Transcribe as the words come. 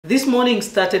This morning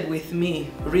started with me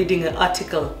reading an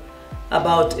article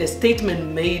about a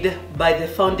statement made by the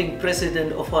founding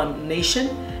president of our nation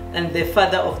and the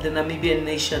father of the Namibian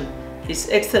nation, His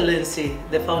Excellency,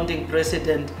 the founding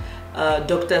president,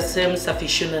 Dr. Sam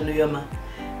Safishuna Nujoma.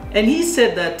 And he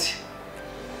said that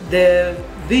the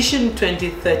Vision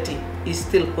 2030 is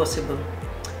still possible.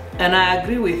 And I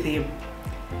agree with him.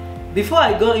 Before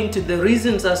I go into the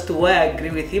reasons as to why I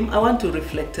agree with him, I want to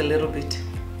reflect a little bit.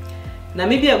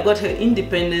 Namibia got her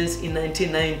independence in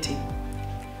 1990.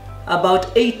 About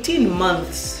 18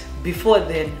 months before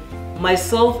then,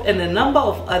 myself and a number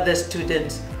of other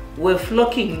students were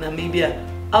flocking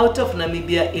out of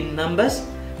Namibia in numbers,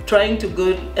 trying to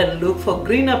go and look for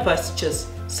greener pastures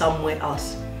somewhere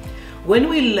else. When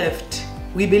we left,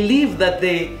 we believed that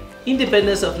the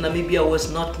independence of Namibia was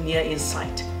not near in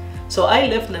sight. So I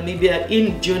left Namibia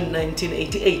in June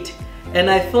 1988, and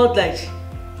I felt like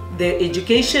the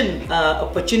education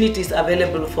opportunities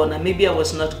available for Namibia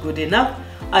was not good enough.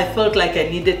 I felt like I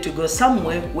needed to go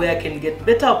somewhere where I can get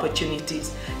better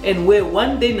opportunities and where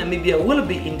one day Namibia will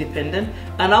be independent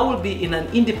and I will be in an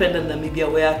independent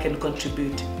Namibia where I can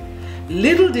contribute.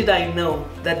 Little did I know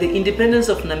that the independence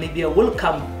of Namibia will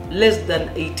come less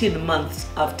than 18 months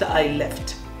after I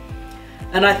left.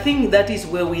 And I think that is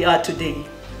where we are today.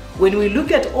 When we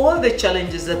look at all the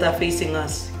challenges that are facing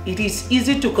us, it is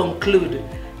easy to conclude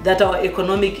that our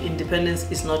economic independence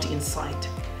is not in sight.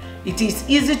 It is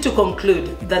easy to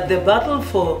conclude that the battle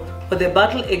for the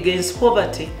battle against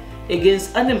poverty,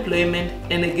 against unemployment,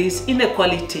 and against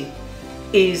inequality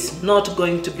is not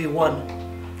going to be won.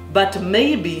 But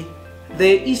maybe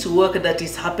there is work that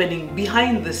is happening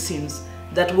behind the scenes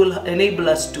that will enable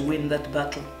us to win that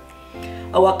battle.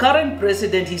 Our current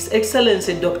president, His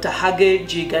Excellency Dr. Hage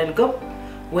G. Geingob,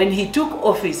 when he took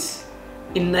office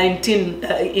in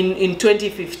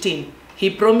 2015, he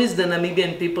promised the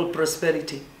Namibian people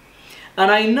prosperity.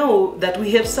 And I know that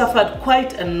we have suffered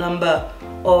quite a number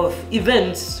of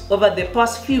events over the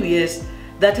past few years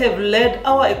that have led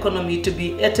our economy to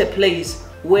be at a place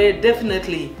where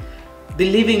definitely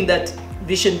believing that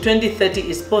Vision 2030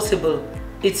 is possible,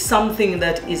 it's something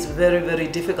that is very, very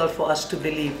difficult for us to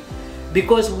believe,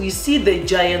 because we see the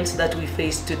giants that we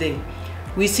face today.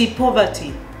 We see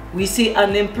poverty, we see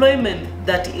unemployment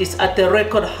that is at a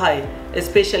record high,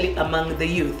 especially among the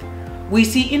youth. We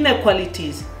see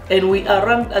inequalities, and we are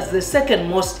ranked as the second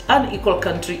most unequal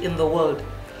country in the world.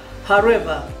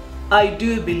 However, I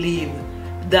do believe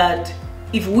that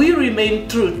if we remain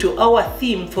true to our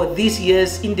theme for this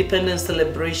year's independence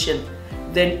celebration,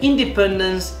 then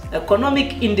independence,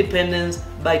 economic independence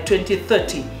by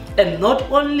 2030, and not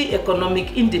only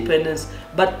economic independence,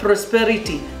 but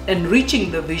prosperity and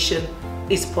reaching the vision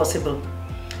is possible.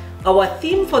 Our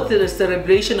theme for the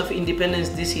celebration of independence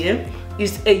this year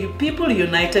is a people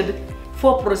united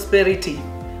for prosperity,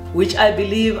 which I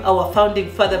believe our founding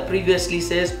father previously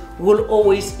says will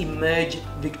always emerge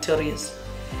victorious.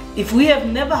 If we have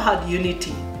never had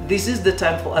unity, this is the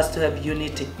time for us to have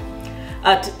unity.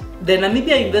 At the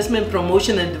Namibia Investment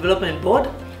Promotion and Development Board,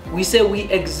 we say we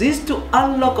exist to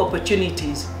unlock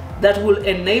opportunities that will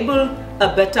enable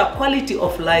a better quality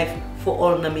of life for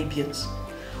all Namibians.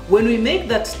 When we make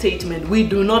that statement, we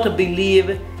do not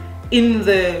believe in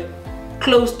the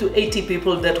close to 80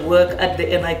 people that work at the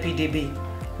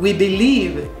NIPDB. We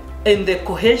believe in the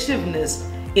cohesiveness,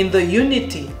 in the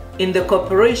unity, in the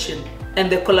cooperation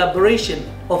and the collaboration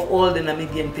of all the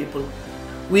Namibian people.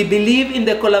 We believe in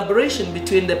the collaboration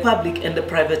between the public and the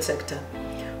private sector.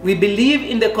 We believe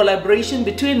in the collaboration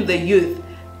between the youth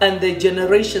and the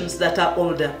generations that are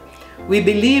older. We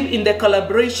believe in the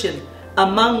collaboration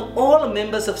among all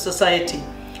members of society,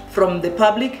 from the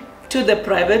public to the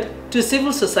private, to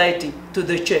civil society, to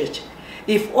the church.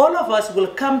 If all of us will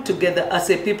come together as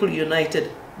a people united,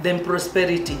 then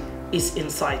prosperity is in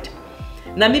sight.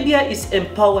 Namibia is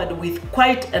endowed with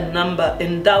quite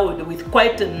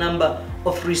a number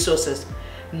of resources,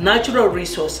 natural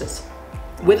resources,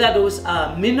 whether those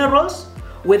are minerals,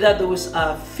 whether those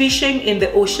are fishing in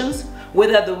the oceans,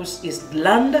 whether those is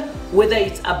land, whether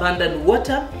it's abundant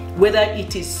water, whether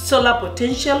it is solar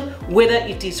potential, whether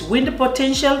it is wind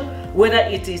potential, whether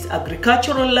it is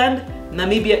agricultural land.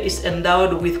 Namibia is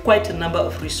endowed with quite a number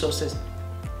of resources.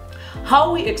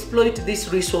 How we exploit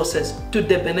these resources to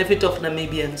the benefit of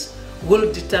Namibians will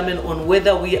determine on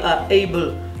whether we are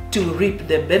able to reap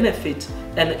the benefits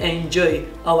and enjoy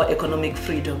our economic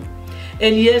freedom.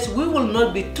 And yes, we will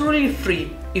not be truly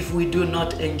free if we do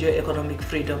not enjoy economic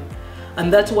freedom.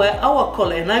 And that's why our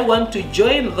call, and I want to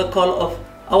join the call of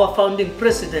our founding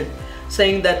president,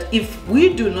 saying that if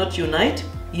we do not unite,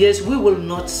 yes, we will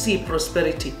not see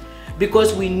prosperity.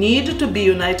 because we need to be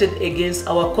united against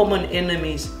our common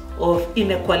enemies of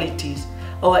inequalities,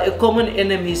 our common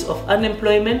enemies of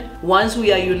unemployment. Once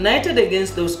we are united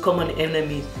against those common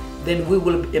enemies, then we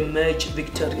will emerge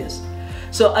victorious.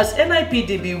 So as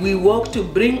NIPDB, we work to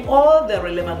bring all the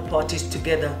relevant parties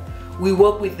together. We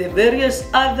work with the various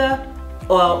other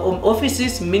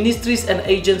offices, ministries and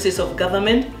agencies of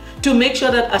government to make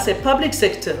sure that as a public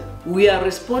sector, we are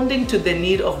responding to the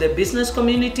need of the business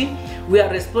community, we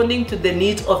are responding to the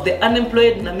needs of the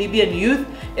unemployed Namibian youth,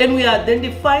 and we are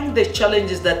identifying the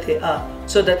challenges that they are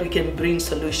so that we can bring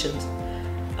solutions.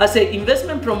 As an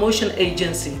investment promotion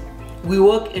agency, we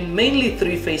work in mainly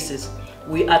three phases.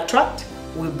 We attract,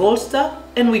 we bolster,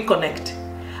 and we connect.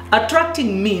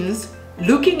 Attracting means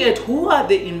looking at who are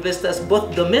the investors,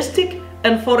 both domestic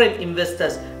and foreign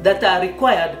investors, that are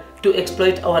required to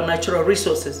exploit our natural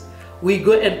resources. We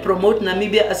go and promote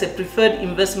Namibia as a preferred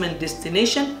investment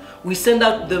destination. We send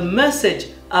out the message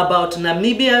about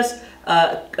Namibia's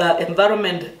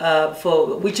environment,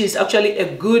 which is actually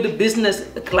a good business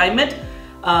climate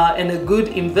and a good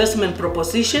investment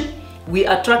proposition. We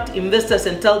attract investors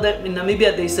and tell them in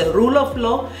Namibia there is a rule of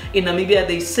law, in Namibia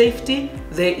there is safety,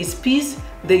 there is peace,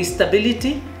 there is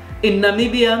stability. In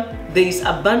Namibia there is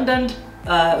abundant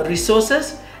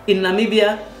resources. In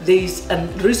Namibia there is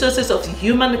resources of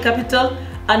human capital,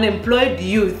 unemployed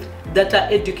youth that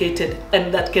are educated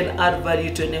and that can add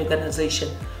value to an organization.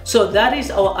 So that is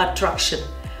our attraction.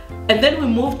 And then we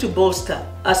move to bolster.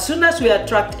 As soon as we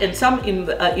attract and some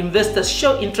investors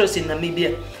show interest in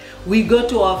Namibia, we go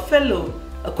to our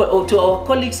to our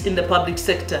colleagues in the public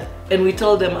sector and we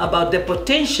tell them about the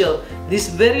potential these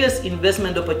various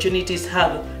investment opportunities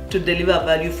have to deliver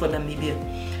value for Namibia.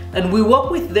 And we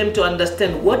work with them to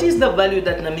understand what is the value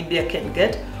that Namibia can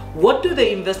get, what do the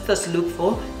investors look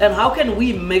for, and how can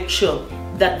we make sure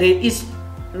that there is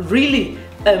really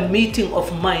a meeting of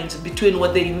minds between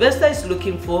what the investor is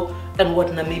looking for and what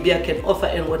Namibia can offer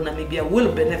and what Namibia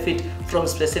will benefit from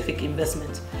specific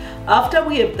investments. After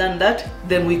we have done that,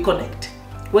 then we connect.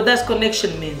 What does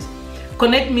connection mean?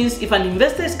 Connect means if an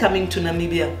investor is coming to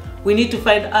Namibia, we need to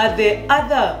find are there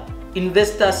other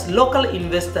investors, local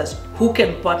investors who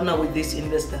can partner with this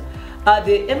investor. Are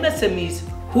there MSMEs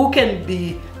who can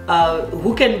be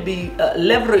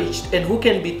leveraged and who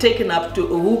can be taken up to,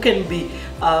 who can be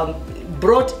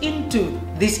brought into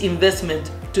this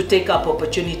investment to take up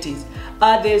opportunities?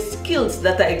 Are there skills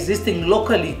that are existing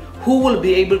locally who will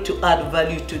be able to add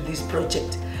value to this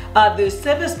project? Are there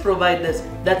service providers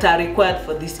that are required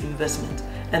for this investment?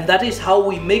 And that is how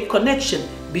we make connection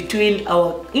between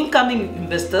our incoming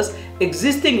investors,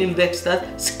 existing investors,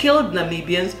 skilled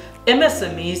Namibians,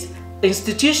 MSMEs,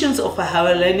 institutions of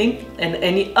higher learning, and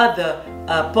any other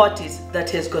parties that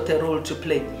has got a role to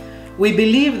play. We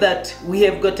believe that we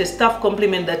have got a staff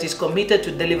complement that is committed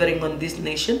to delivering on this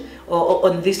nation or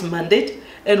on this mandate,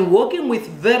 and working with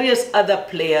various other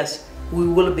players, we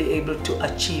will be able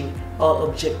to achieve our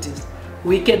objectives.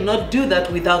 We cannot do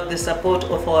that without the support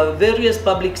of our various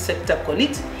public sector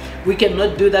colleagues. We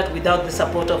cannot do that without the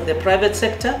support of the private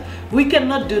sector. We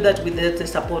cannot do that without the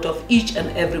support of each and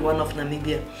every one of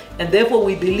Namibia. And therefore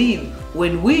we believe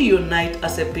when we unite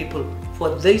as a people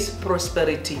for this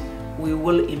prosperity, we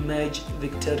will emerge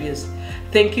victorious.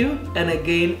 Thank you, and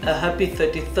again, a happy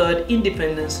 33rd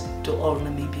Independence to all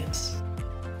Namibians.